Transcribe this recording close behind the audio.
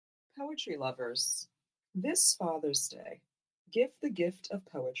Poetry lovers, this Father's Day, give the gift of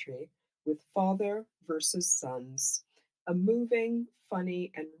poetry with Father versus Sons, a moving,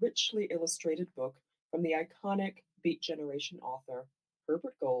 funny, and richly illustrated book from the iconic Beat Generation author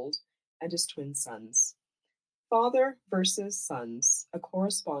Herbert Gold and his twin sons. Father versus Sons, a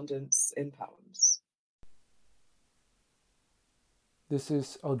correspondence in poems. This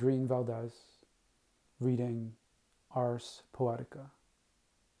is Aldrine Valdez reading Ars Poetica.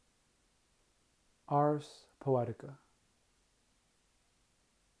 Ars Poetica.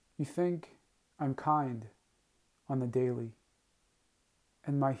 You think I'm kind on the daily,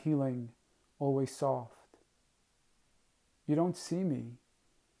 and my healing always soft. You don't see me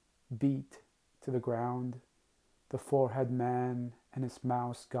beat to the ground, the forehead man and his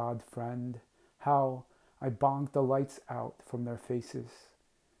mouse god friend, how I bonked the lights out from their faces,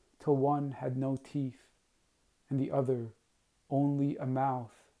 till one had no teeth, and the other only a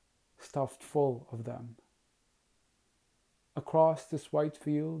mouth stuffed full of them. Across this white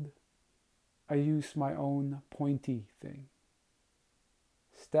field, I use my own pointy thing.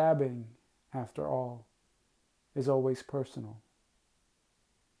 Stabbing, after all, is always personal.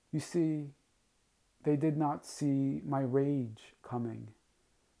 You see, they did not see my rage coming,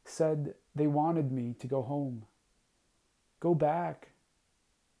 said they wanted me to go home. Go back,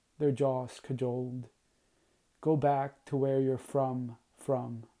 their jaws cajoled. Go back to where you're from.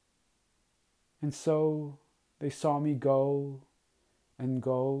 And so they saw me go and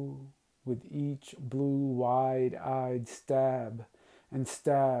go with each blue wide-eyed stab and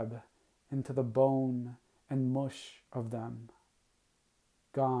stab into the bone and mush of them.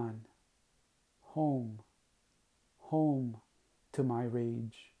 Gone, home, home to my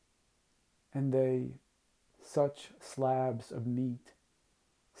rage. And they, such slabs of meat,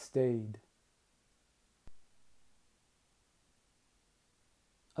 stayed.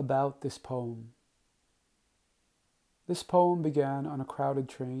 About this poem. This poem began on a crowded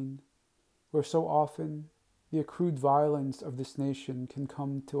train, where so often the accrued violence of this nation can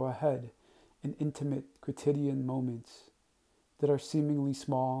come to a head in intimate quotidian moments that are seemingly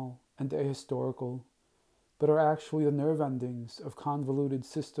small and ahistorical, but are actually the nerve endings of convoluted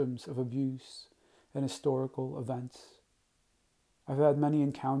systems of abuse and historical events. I've had many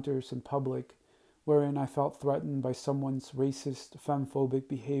encounters in public wherein I felt threatened by someone's racist, femphobic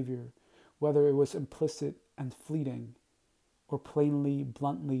behavior, whether it was implicit and fleeting, or plainly,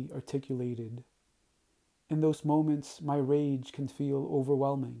 bluntly articulated. In those moments, my rage can feel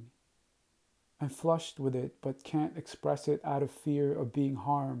overwhelming. I'm flushed with it, but can't express it out of fear of being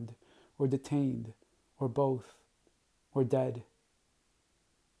harmed, or detained, or both, or dead.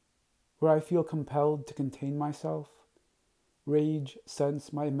 Where I feel compelled to contain myself, rage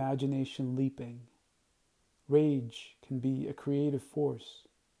sends my imagination leaping. Rage can be a creative force.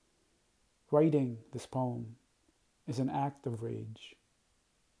 Writing this poem is an act of rage.